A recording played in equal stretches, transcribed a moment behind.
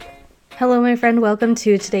Hello, my friend. Welcome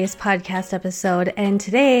to today's podcast episode. And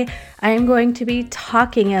today I am going to be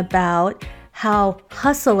talking about how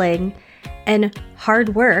hustling and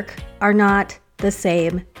hard work are not the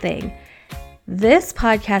same thing. This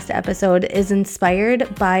podcast episode is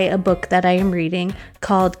inspired by a book that I am reading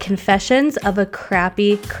called Confessions of a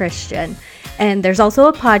Crappy Christian. And there's also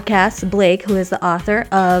a podcast, Blake, who is the author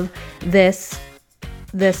of this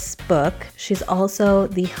book. She's also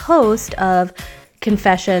the host of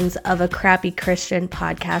Confessions of a Crappy Christian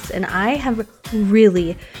podcast. And I have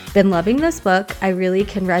really been loving this book. I really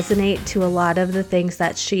can resonate to a lot of the things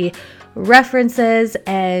that she references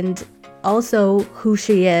and also who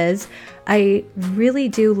she is. I really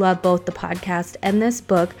do love both the podcast and this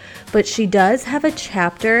book, but she does have a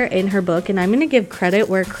chapter in her book, and I'm going to give credit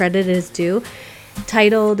where credit is due,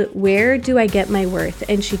 titled, Where Do I Get My Worth?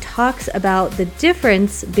 And she talks about the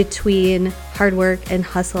difference between hard work and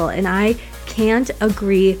hustle, and I can't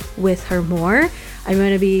agree with her more. I'm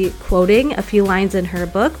going to be quoting a few lines in her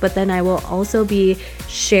book, but then I will also be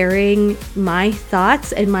sharing my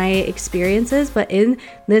thoughts and my experiences. But in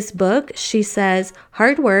this book, she says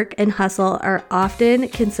hard work and hustle are often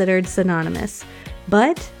considered synonymous,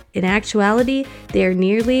 but in actuality, they are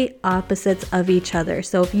nearly opposites of each other.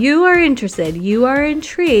 So if you are interested, you are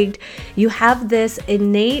intrigued, you have this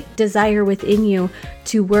innate desire within you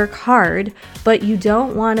to work hard, but you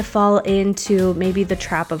don't want to fall into maybe the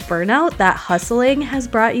trap of burnout that hustling has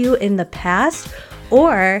brought you in the past,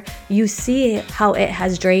 or you see how it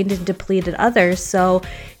has drained and depleted others. So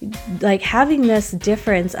like having this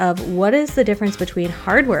difference of what is the difference between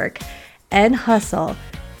hard work and hustle.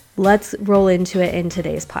 Let's roll into it in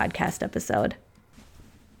today's podcast episode.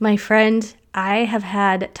 My friend, I have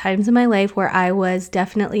had times in my life where I was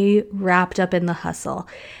definitely wrapped up in the hustle,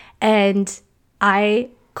 and I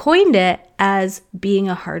coined it as being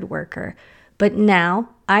a hard worker. But now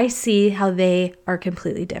I see how they are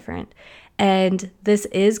completely different. And this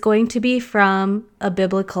is going to be from a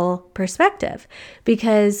biblical perspective,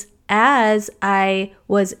 because as I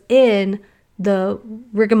was in the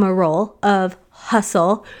rigmarole of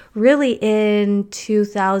hustle, really in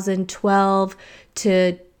 2012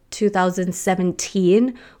 to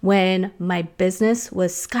 2017, when my business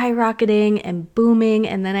was skyrocketing and booming,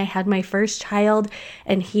 and then I had my first child,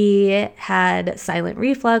 and he had silent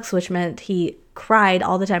reflux, which meant he cried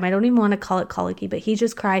all the time. I don't even want to call it colicky, but he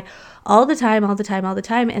just cried all the time.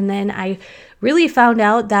 And then I really found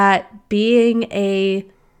out that being a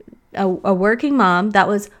working mom that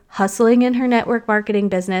was hustling in her network marketing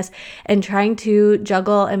business and trying to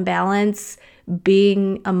juggle and balance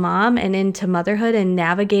being a mom and into motherhood and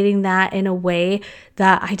navigating that in a way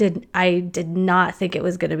that I did not think it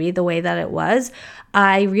was going to be the way that it was.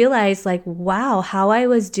 I realized wow, how I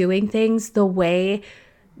was doing things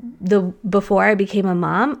before I became a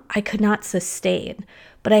mom, I could not sustain.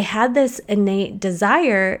 But I had this innate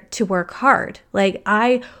desire to work hard.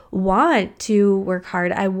 I want to work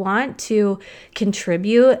hard. I want to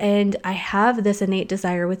contribute. And I have this innate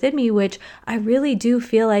desire within me, which I really do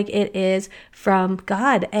feel like it is from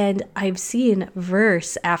God. And I've seen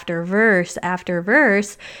verse after verse after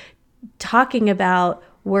verse talking about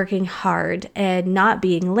working hard and not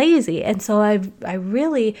being lazy. And so I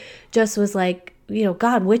really just was like,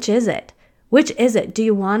 God, which is it? Which is it? Do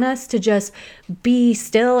you want us to just be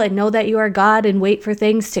still and know that you are God and wait for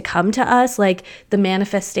things to come to us like the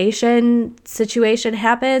manifestation situation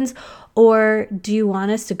happens? Or do you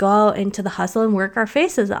want us to go out into the hustle and work our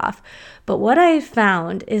faces off? But what I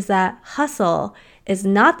found is that hustle is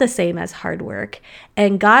not the same as hard work.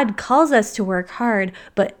 And God calls us to work hard,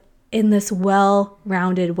 but in this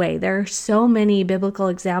well-rounded way. There are so many biblical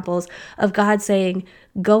examples of God saying,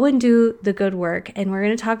 go and do the good work. And we're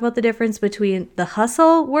going to talk about the difference between the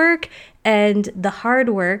hustle work and the hard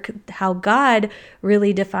work, how God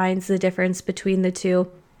really defines the difference between the two.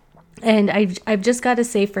 And I've just got to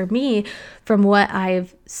say, for me, from what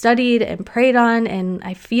I've studied and prayed on, and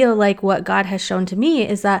I feel like what God has shown to me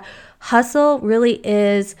is that hustle really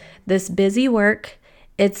is this busy work.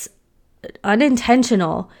 It's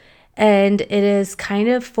unintentional. And it is kind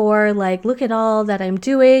of for look at all that I'm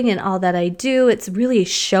doing and all that I do. It's really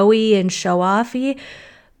showy and show-offy,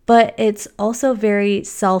 but it's also very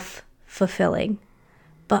self-fulfilling.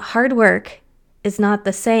 But hard work is not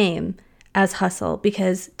the same as hustle,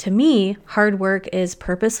 because to me, hard work is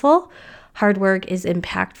purposeful. Hard work is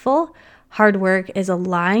impactful. Hard work is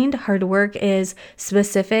aligned. Hard work is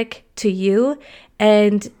specific to you,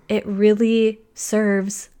 and it really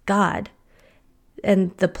serves God.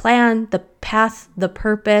 And the plan, the path, the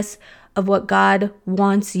purpose of what God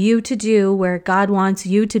wants you to do, where God wants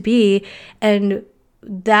you to be. And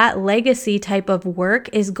that legacy type of work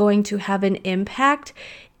is going to have an impact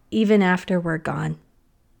even after we're gone.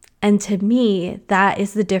 And to me, that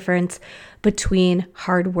is the difference between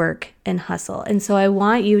hard work and hustle. And so I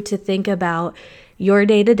want you to think about your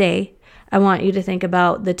day-to-day. I want you to think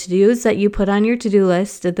about the to-dos that you put on your to-do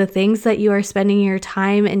list, the things that you are spending your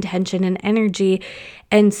time, intention, and energy,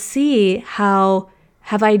 and see how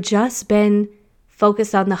have I just been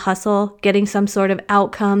focused on the hustle, getting some sort of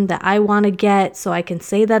outcome that I want to get so I can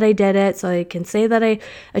say that I did it, so I can say that I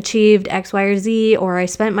achieved X, Y, or Z, or I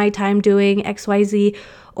spent my time doing X, Y, Z,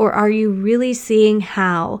 or are you really seeing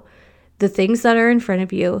how the things that are in front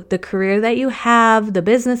of you, the career that you have, the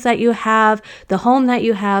business that you have, the home that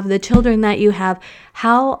you have, the children that you have,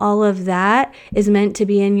 how all of that is meant to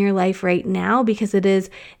be in your life right now because it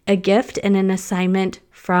is a gift and an assignment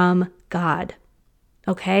from God.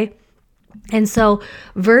 Okay? And so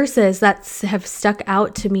verses that have stuck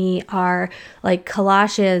out to me are like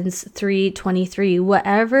Colossians 3:23.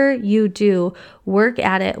 Whatever you do, work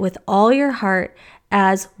at it with all your heart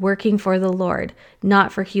as working for the Lord,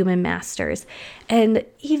 not for human masters. And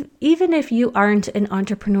even if you aren't an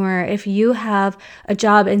entrepreneur, if you have a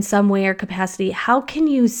job in some way or capacity, how can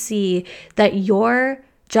you see that your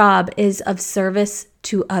job is of service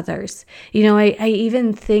to others? You know, I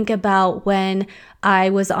even think about when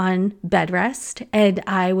I was on bed rest and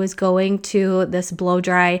I was going to this blow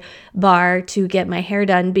dry bar to get my hair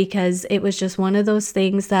done because it was just one of those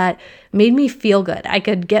things that made me feel good. I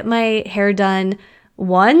could get my hair done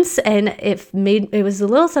once and it was a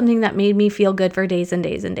little something that made me feel good for days and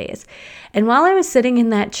days and days. And while I was sitting in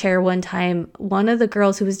that chair one time, one of the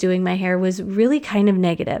girls who was doing my hair was really kind of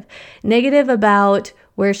negative about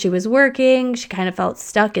where she was working. She kind of felt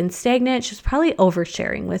stuck and stagnant. She was probably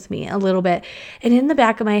oversharing with me a little bit. And in the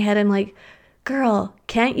back of my head, I'm like, girl,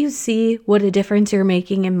 can't you see what a difference you're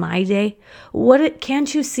making in my day?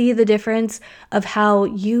 Can't you see the difference of how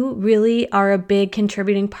you really are a big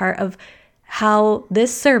contributing part of how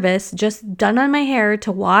this service, just done on my hair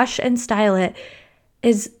to wash and style it,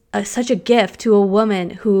 is such a gift to a woman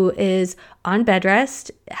who is on bed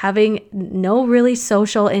rest, having no really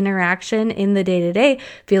social interaction in the day-to-day,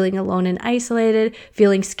 feeling alone and isolated,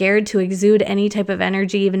 feeling scared to exude any type of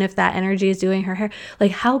energy, even if that energy is doing her hair.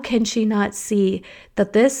 Like, how can she not see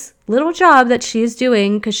that this little job that she's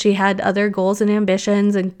doing, because she had other goals and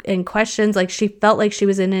ambitions and questions, like she felt like she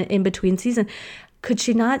was in an in-between season. Could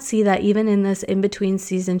she not see that even in this in-between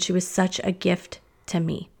season, she was such a gift to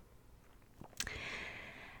me?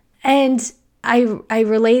 And I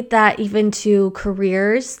relate that even to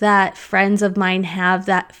careers that friends of mine have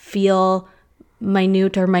that feel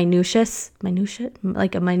minute or minutia,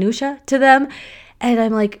 like a minutia to them. And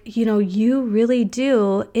I'm like, you know, you really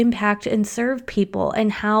do impact and serve people,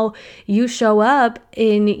 and how you show up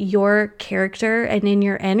in your character and in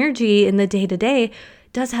your energy in the day-to-day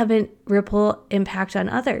does have a ripple impact on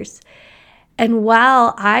others. And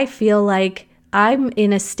while I feel like I'm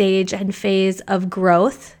in a stage and phase of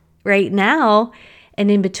growth right now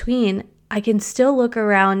and in between, I can still look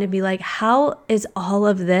around and be like, how is all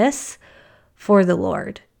of this for the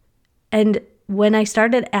Lord? And when I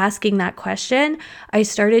started asking that question, I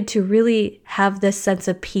started to really have this sense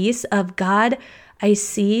of peace of, God, I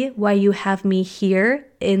see why you have me here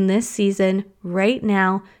in this season right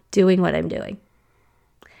now doing what I'm doing.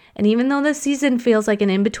 And even though this season feels like an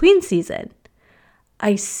in-between season,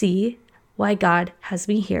 I see why God has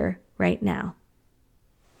me here right now.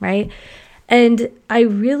 Right? And I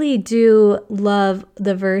really do love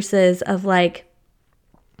the verses of like,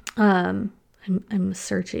 I'm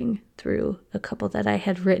searching through a couple that I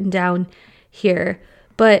had written down here,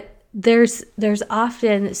 but there's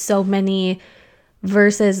often so many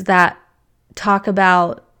verses that talk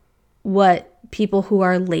about what people who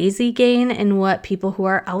are lazy gain and what people who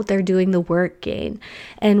are out there doing the work gain.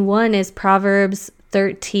 And one is Proverbs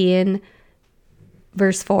 13,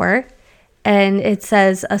 verse 4. And it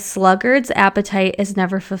says, a sluggard's appetite is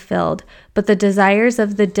never fulfilled, but the desires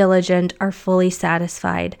of the diligent are fully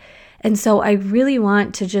satisfied. And so I really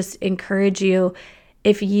want to just encourage you,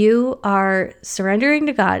 if you are surrendering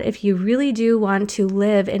to God, if you really do want to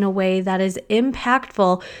live in a way that is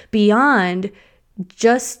impactful beyond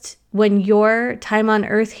just when your time on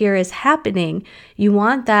earth here is happening, you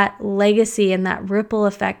want that legacy and that ripple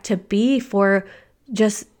effect to be for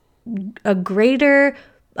just a greater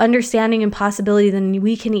understanding and possibility than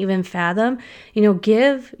we can even fathom. You know,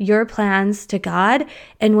 give your plans to God.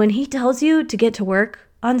 And when He tells you to get to work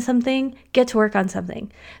on something, get to work on something.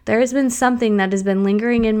 There has been something that has been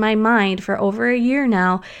lingering in my mind for over a year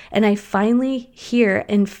now, and I finally hear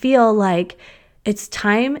and feel like It's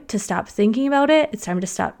time to stop thinking about it. It's time to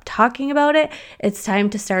stop talking about it. It's time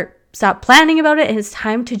to stop planning about it. And it's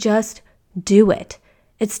time to just do it.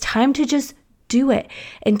 It's time to just do it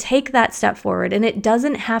and take that step forward. And it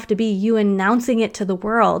doesn't have to be you announcing it to the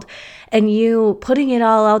world and you putting it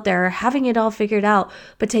all out there or having it all figured out,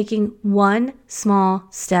 but taking one small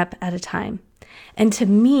step at a time. And to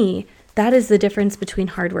me, that is the difference between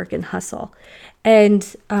hard work and hustle.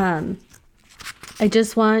 And I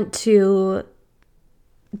just want to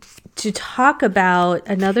talk about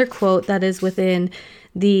another quote that is within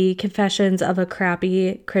the Confessions of a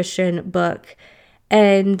Crappy Christian book.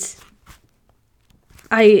 And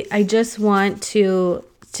I just want to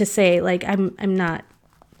say, like, I'm not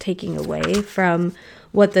taking away from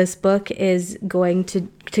what this book is going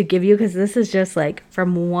to give you, because this is just like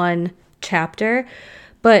from one chapter.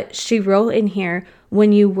 But she wrote in here,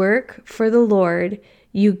 when you work for the Lord,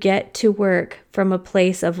 you get to work from a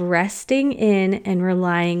place of resting in and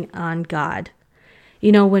relying on God.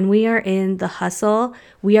 You know, when we are in the hustle,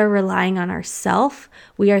 we are relying on ourselves.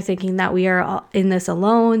 We are thinking that we are in this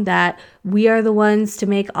alone, that we are the ones to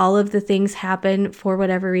make all of the things happen for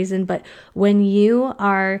whatever reason. But when you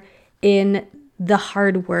are in the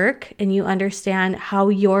hard work and you understand how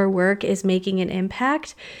your work is making an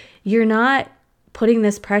impact, you're not putting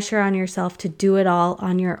this pressure on yourself to do it all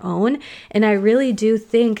on your own. And I really do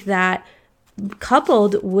think that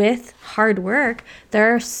coupled with hard work,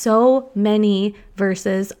 there are so many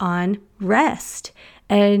verses on rest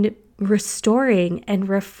and restoring and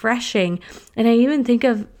refreshing. And I even think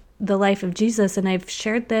of the life of Jesus, and I've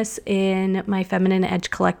shared this in my Feminine Edge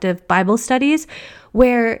Collective Bible studies,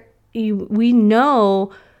 where we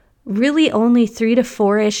know really only 3 to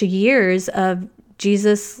 4-ish years of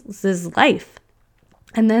Jesus's life.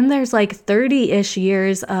 And then there's like 30-ish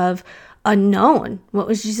years of unknown. What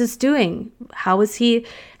was Jesus doing? How was he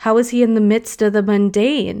in the midst of the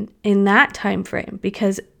mundane in that time frame?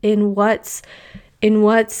 Because in what's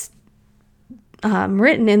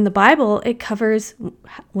written in the Bible, it covers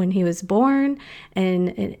when he was born and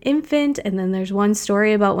an infant, and then there's one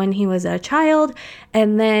story about when he was a child,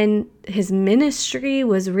 and then his ministry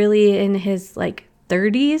was really in his like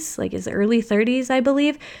 30s, like his early 30s, I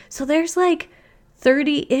believe. So there's like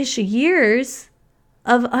 30-ish years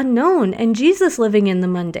of unknown and Jesus living in the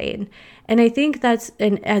mundane. And I think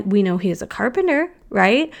and we know he is a carpenter,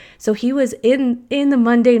 right? So he was in the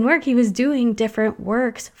mundane work. He was doing different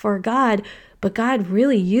works for God, but God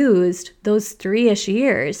really used those 3-ish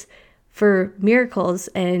years for miracles,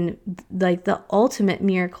 and like the ultimate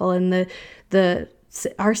miracle and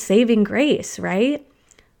our saving grace, right?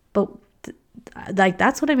 But like,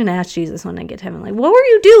 that's what I'm going to ask Jesus when I get to heaven. Like, what were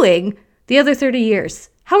you doing the other 30 years?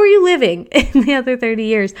 How are you living in the other 30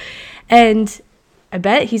 years? And I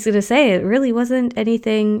bet he's going to say it really wasn't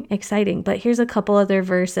anything exciting. But here's a couple other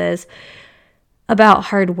verses about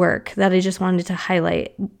hard work that I just wanted to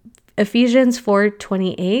highlight. Ephesians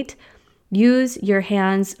 4:28, use your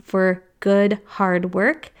hands for good hard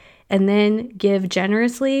work, and then give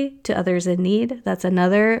generously to others in need. That's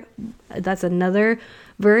another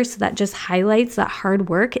verse that just highlights that hard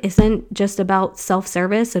work isn't just about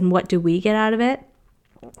self-service and what do we get out of it.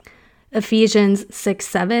 Ephesians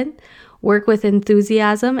 6:7, work with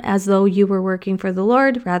enthusiasm as though you were working for the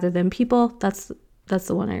Lord rather than people. That's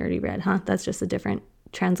the one I already read, huh? That's just a different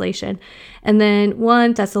translation. And then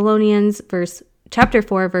 1 Thessalonians chapter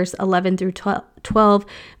 4, verse 11 through 12,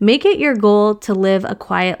 make it your goal to live a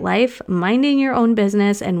quiet life, minding your own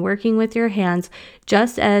business and working with your hands,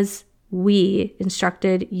 just as we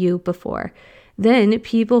instructed you before. Then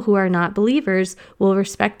people who are not believers will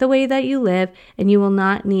respect the way that you live, and you will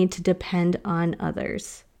not need to depend on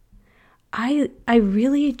others. I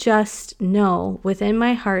really just know within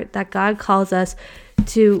my heart that God calls us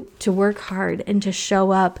to work hard and to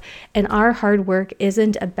show up. And our hard work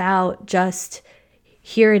isn't about just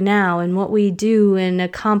here and now and what we do and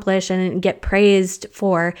accomplish and get praised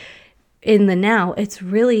for in the now. It's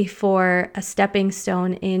really for a stepping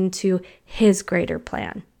stone into his greater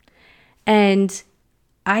plan. And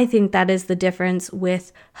I think that is the difference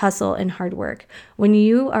with hustle and hard work. When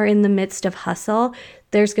you are in the midst of hustle,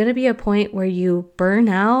 there's going to be a point where you burn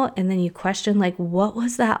out and then you question, like, what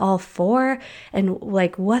was that all for? And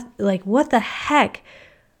what the heck?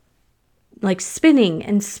 Like spinning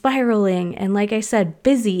and spiraling and, like I said,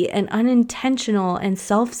 busy and unintentional and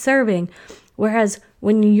self-serving. Whereas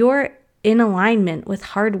when you're in alignment with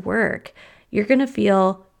hard work, you're going to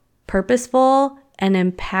feel purposeful and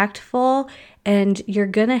impactful, and you're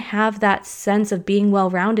going to have that sense of being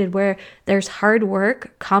well-rounded where there's hard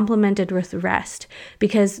work complemented with rest,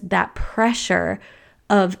 because that pressure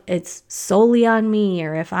of it's solely on me,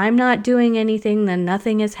 or if I'm not doing anything, then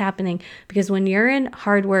nothing is happening. Because when you're in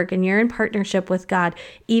hard work and you're in partnership with God,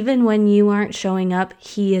 even when you aren't showing up,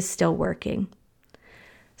 He is still working.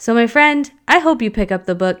 So my friend, I hope you pick up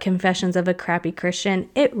the book, Confessions of a Crappy Christian.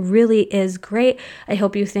 It really is great. I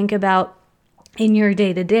hope you think about in your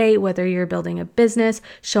day-to-day, whether you're building a business,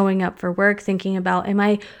 showing up for work, thinking about, am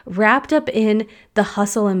I wrapped up in the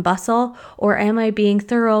hustle and bustle, or am I being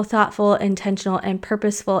thorough, thoughtful, intentional, and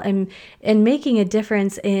purposeful, and making a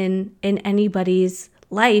difference in anybody's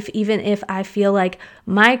life, even if I feel like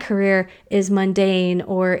my career is mundane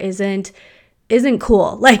or isn't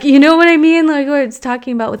cool. Like, you know what I mean? Like what it's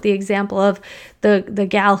talking about with the example of the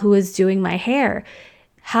gal who was doing my hair.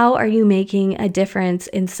 How are you making a difference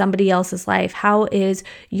in somebody else's life? How is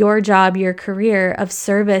your job, your career of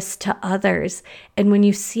service to others? And when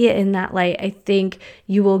you see it in that light, I think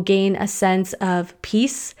you will gain a sense of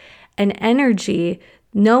peace and energy,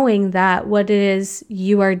 knowing that what it is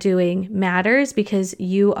you are doing matters because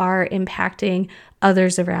you are impacting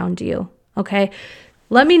others around you. Okay?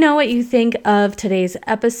 Let me know what you think of today's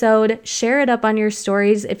episode. Share it up on your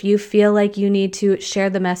stories if you feel like you need to share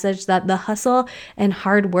the message that the hustle and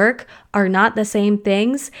hard work are not the same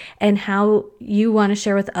things, and how you want to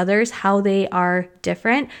share with others how they are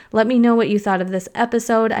different. Let me know what you thought of this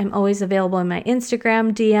episode. I'm always available in my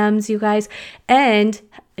Instagram DMs, you guys. And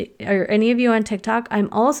or any of you on TikTok, I'm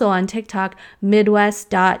also on TikTok,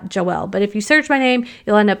 midwest.joelle. But if you search my name,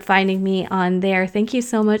 you'll end up finding me on there. Thank you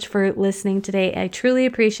so much for listening today. I truly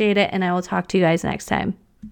appreciate it, and I will talk to you guys next time.